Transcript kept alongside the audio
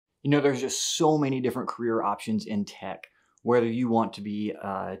There's just so many different career options in tech, whether you want to be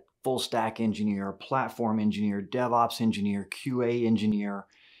a full stack engineer, platform engineer, DevOps engineer, QA engineer.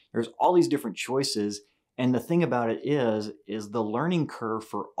 There's all these different choices. And the thing about it is the learning curve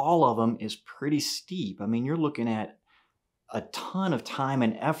for all of them is pretty steep. I mean, you're looking at a ton of time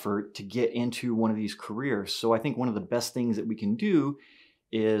and effort to get into one of these careers. So I think one of the best things that we can do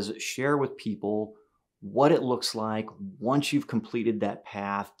is share with people what it looks like once you've completed that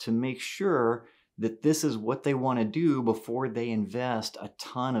path to make sure that this is what they want to do before they invest a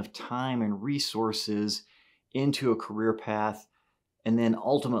ton of time and resources into a career path and then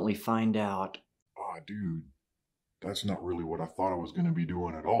ultimately find out, "Ah, dude, that's not really what I thought I was going to be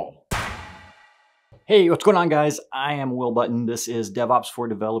doing at all." Hey, what's going on, guys? I am Will Button. This is DevOps for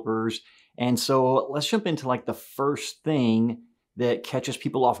Developers. And so let's jump into like the first thing that catches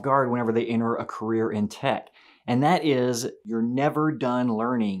people off guard whenever they enter a career in tech. And that is you're never done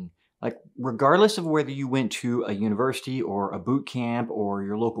learning. Like regardless of whether you went to a university or a boot camp or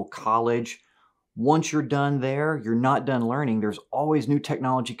your local college, once you're done there, you're not done learning. There's always new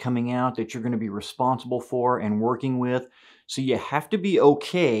technology coming out that you're going to be responsible for and working with. So you have to be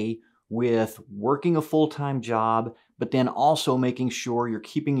okay with working a full-time job, but then also making sure you're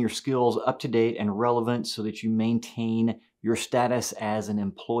keeping your skills up to date and relevant so that you maintain your status as an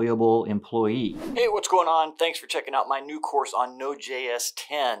employable employee. Hey, what's going on? Thanks for checking out my new course on Node.js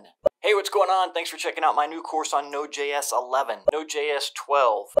 10. Hey, what's going on? Thanks for checking out my new course on Node.js 11, Node.js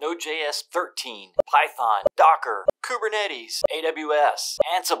 12, Node.js 13, Python, Docker, Kubernetes, AWS,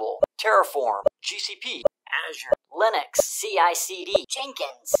 Ansible, Terraform, GCP, Azure, Linux, CI/CD,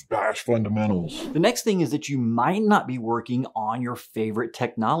 Jenkins, Bash fundamentals. The next thing is that you might not be working on your favorite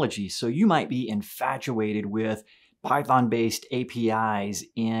technology. So you might be infatuated with Python-based APIs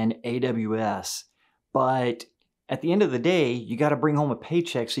in AWS, but at the end of the day, you got to bring home a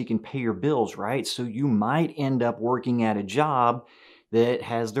paycheck so you can pay your bills, right? So you might end up working at a job that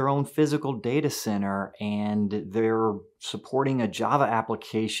has their own physical data center and they're supporting a Java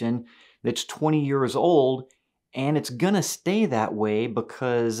application that's 20 years old, and it's going to stay that way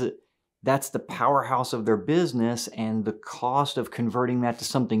because that's the powerhouse of their business, and the cost of converting that to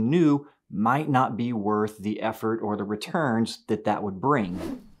something new might not be worth the effort or the returns that that would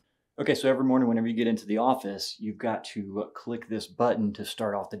bring. Okay, so every morning whenever you get into the office, you've got to click this button to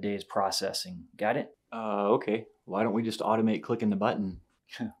start off the day's processing. Got it? Okay. Why don't we just automate clicking the button?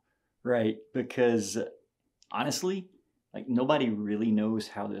 Right, because honestly, like nobody really knows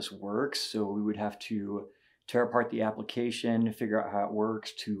how this works, so we would have to tear apart the application, figure out how it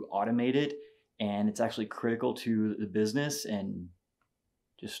works to automate it, and it's actually critical to the business, and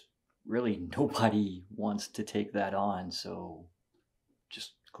just really nobody wants to take that on, so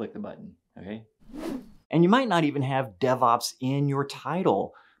just click the button, okay? And you might not even have DevOps in your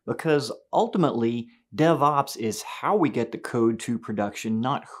title, because ultimately DevOps is how we get the code to production,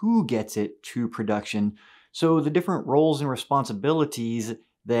 not who gets it to production. So the different roles and responsibilities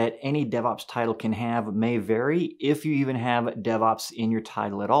that any DevOps title can have may vary if you even have DevOps in your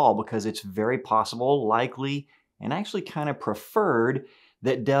title at all, because it's very possible, likely, and actually kind of preferred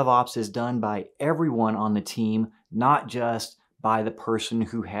that DevOps is done by everyone on the team, not just by the person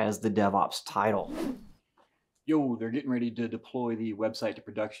who has the DevOps title. Yo, they're getting ready to deploy the website to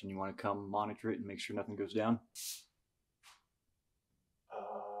production. You want to come monitor it and make sure nothing goes down?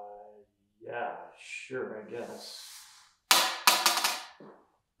 Yeah, sure, I guess.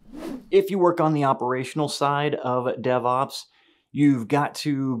 If you work on the operational side of DevOps, you've got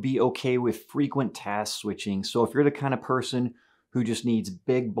to be okay with frequent task switching. So if you're the kind of person who just needs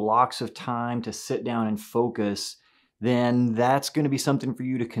big blocks of time to sit down and focus, then that's going to be something for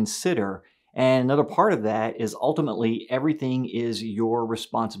you to consider. And another part of that is ultimately everything is your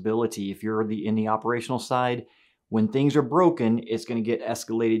responsibility. If you're in the operational side, when things are broken, it's going to get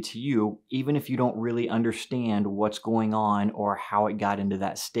escalated to you, even if you don't really understand what's going on or how it got into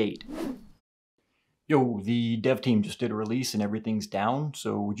that state. Yo, the dev team just did a release and everything's down,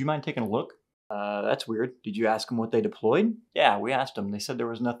 so would you mind taking a look? That's weird. Did you ask them what they deployed? Yeah, we asked them. They said there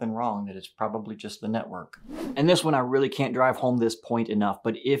was nothing wrong, that it's probably just the network. And this one, I really can't drive home this point enough,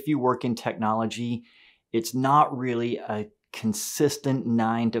 but if you work in technology, it's not really a consistent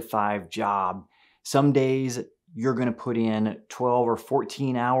 9-to-5 job. Some days you're going to put in 12 or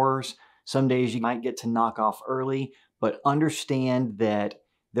 14 hours. Some days you might get to knock off early, but understand that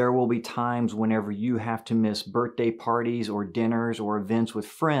there will be times whenever you have to miss birthday parties or dinners or events with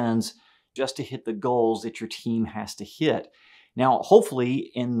friends just to hit the goals that your team has to hit. Now,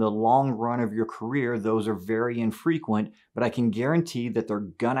 hopefully in the long run of your career, those are very infrequent, but I can guarantee that they're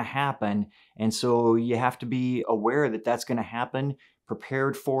gonna happen. And so you have to be aware that that's gonna happen.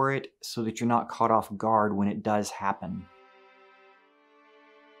 prepared for it so that you're not caught off guard when it does happen.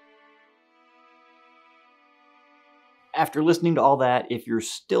 After listening to all that, if you're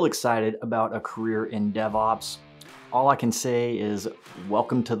still excited about a career in DevOps, all I can say is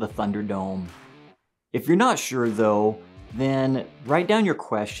welcome to the Thunderdome. If you're not sure though, then write down your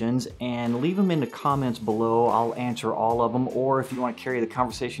questions and leave them in the comments below. I'll answer all of them, or if you want to carry the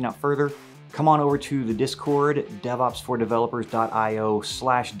conversation out further, come on over to the Discord,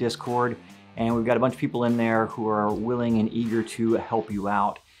 devopsfordevelopers.io/Discord, and we've got a bunch of people in there who are willing and eager to help you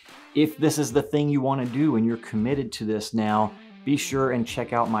out. If this is the thing you want to do and you're committed to this now, be sure and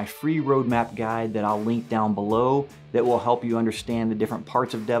check out my free roadmap guide that I'll link down below that will help you understand the different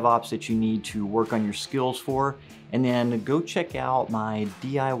parts of DevOps that you need to work on your skills for. And then go check out my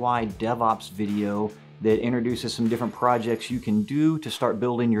DIY DevOps video that introduces some different projects you can do to start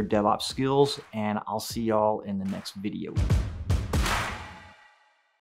building your DevOps skills. And I'll see y'all in the next video.